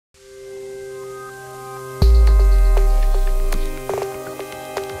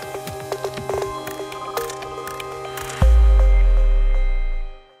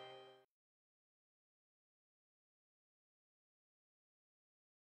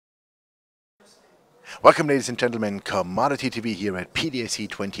Welcome, ladies and gentlemen, Commodity TV here at PDAC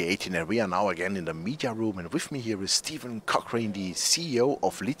 2018, and we are now again in the media room, and with me here is Stephen Cochrane, the CEO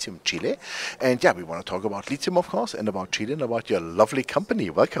of Lithium Chile. And yeah, we want to talk about lithium, of course, and about Chile and about your lovely company.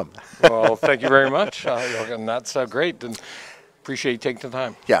 Welcome. Well, thank you very much, and that's great, and appreciate you taking the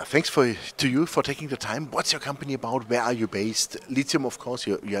time. Yeah, thanks to you for taking the time. What's your company about? Where are you based? Lithium, of course,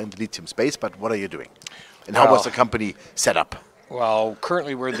 you're in the lithium space, but what are you doing? And how was the company set up? Well,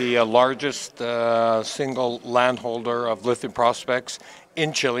 currently we're the largest single landholder of lithium prospects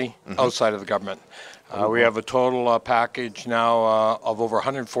in Chile, outside of the government. We have a total package now of over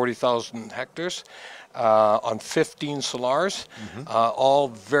 140,000 hectares on 15 salars, all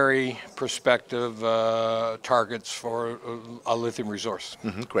very prospective targets for a lithium resource.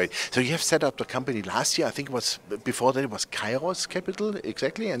 Great. So you have set up the company last year. I think it was, before that it was Kairos Capital,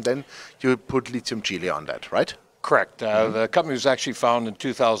 exactly, and then you put Lithium Chile on that, right? Correct. The company was actually founded in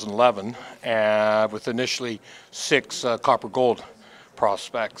 2011 with initially 6 copper gold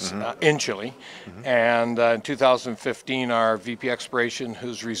prospects in Chile. And in 2015, our VP Exploration,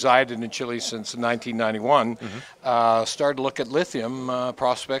 who's resided in Chile since 1991, started to look at lithium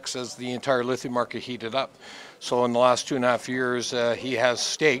prospects as the entire lithium market heated up. So in the last 2.5 years, he has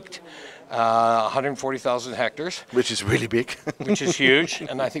staked 140,000 hectares. Which is really big. Which is huge.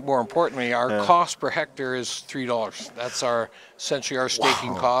 And I think more importantly, our cost per hectare is $3. That's essentially our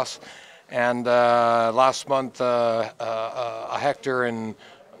staking cost. And last month, a hectare and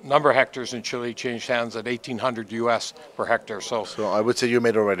number of hectares in Chile changed hands at $1,800 US per hectare. So I would say you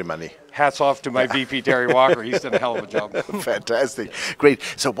made already money. Hats off to my VP, Terry Walker. He's done a hell of a job. Fantastic. Great.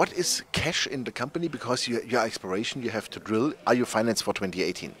 So what is cash in the company? Because your exploration, you have to drill. Are you financed for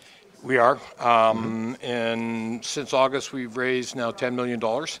 2018? We are. And since August, we've raised now $10 million.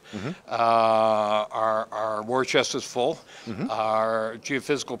 Our war chest is full. Our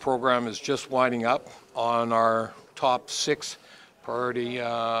geophysical program is just winding up on our top 6 priority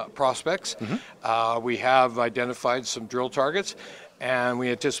prospects. We have identified some drill targets, and we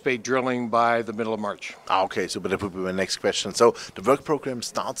anticipate drilling by the middle of March. Okay, so but that would be my next question. So the work program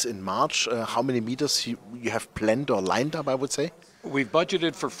starts in March. How many meters you have planned or lined up, I would say? We've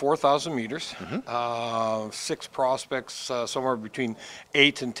budgeted for 4,000 meters, 6 prospects, somewhere between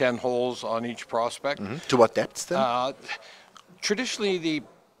 8 and 10 holes on each prospect. To what depths then? Traditionally, the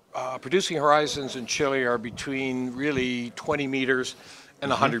producing horizons in Chile are between really 20 meters and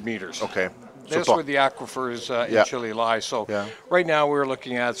 100 meters. Okay. That's where the aquifers in Chile lie. So right now we're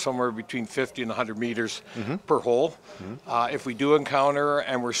looking at somewhere between 50 and 100 meters per hole. If we do encounter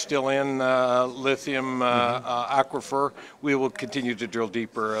and we're still in lithium aquifer, we will continue to drill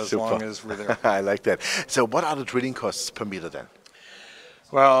deeper as long as we're there. I like that. So what are the drilling costs per meter then?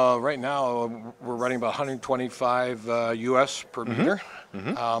 Well, right now we're running about 125 US per meter.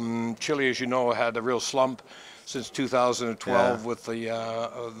 Chile, as you know, had a real slump since 2012 with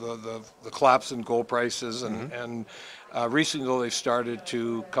the collapse in gold prices, and recently though they started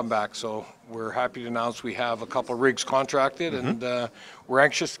to come back. So we're happy to announce we have a couple of rigs contracted, and we're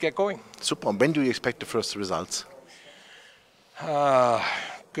anxious to get going. Super. When do you expect the first results?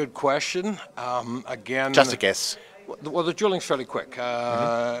 Good question. Again, just a guess. Well, the drilling's fairly quick.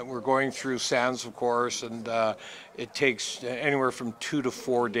 We're going through sands, of course, and it takes anywhere from 2 to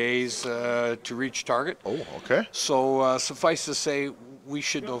 4 days to reach target. Oh, okay. So suffice to say, we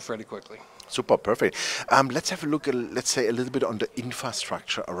should know fairly quickly. Super, perfect. Let's have a look, let's say, a little bit on the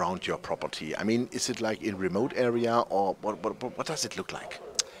infrastructure around your property. I mean, is it like in remote area, or what does it look like?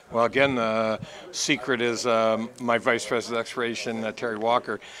 Well, again, secret is my Vice President of Exploration, Terry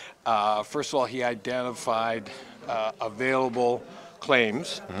Walker. First of all, he identified available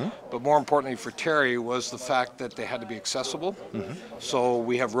claims, but more importantly for Terry was the fact that they had to be accessible. So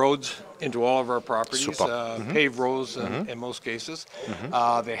we have roads into all of our properties, paved roads in most cases.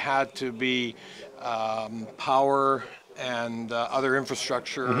 They had to be power and other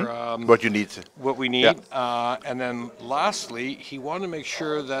infrastructure. What you need. What we need. And then lastly, he wanted to make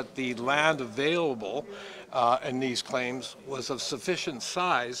sure that the land available in these claims was of sufficient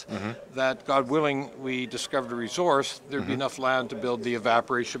size that, God willing, we discovered a resource, there'd be enough land to build the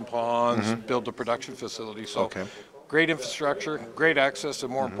evaporation ponds, build the production facility. So great infrastructure, great access,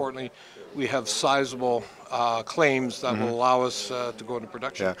 and more importantly, we have sizable claims that will allow us to go into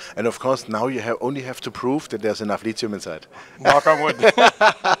production. Yeah, and of course now you only have to prove that there's enough lithium inside. Knock on wood.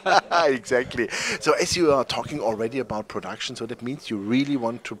 Exactly. So as you are talking already about production, so that means you really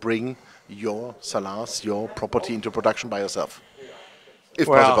want to bring your salars, your property into production by yourself, if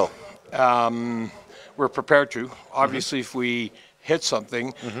possible. We're prepared to. Obviously, if we hit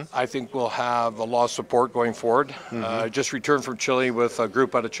something, I think we'll have a lot of support going forward. Just returned from Chile with a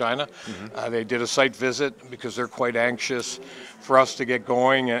group out of China. They did a site visit because they're quite anxious for us to get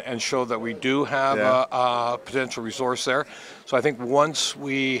going and show that we do have a potential resource there. So I think once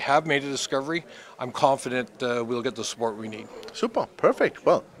we have made a discovery, I'm confident we'll get the support we need. Super, perfect.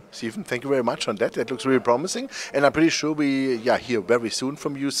 Well, Stephen, thank you very much on that. That looks really promising, and I'm pretty sure we hear very soon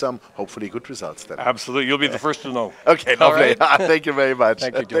from you some hopefully good results then. Absolutely, you'll be the first to know. Okay, lovely. Thank you very much.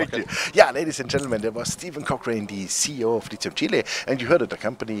 Thank you. Thank you. Yeah, ladies and gentlemen, there was Stephen Cochrane, the CEO of Lithium Chile, and you heard that the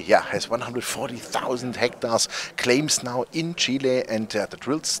company has 140,000 hectares claims now in Chile, and the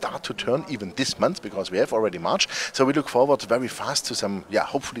drills start to turn even this month because we have already March. So we look forward very fast to some,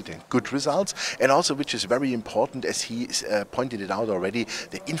 hopefully then good results, and also which is very important, as he pointed it out already,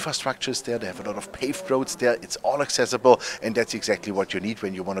 the infrastructures there. They have a lot of paved roads there. It's all accessible, and that's exactly what you need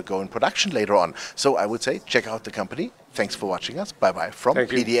when you want to go in production later on. So I would say check out the company. Thanks for watching us. Bye bye from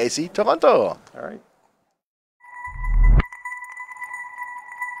PDAC Toronto. All right.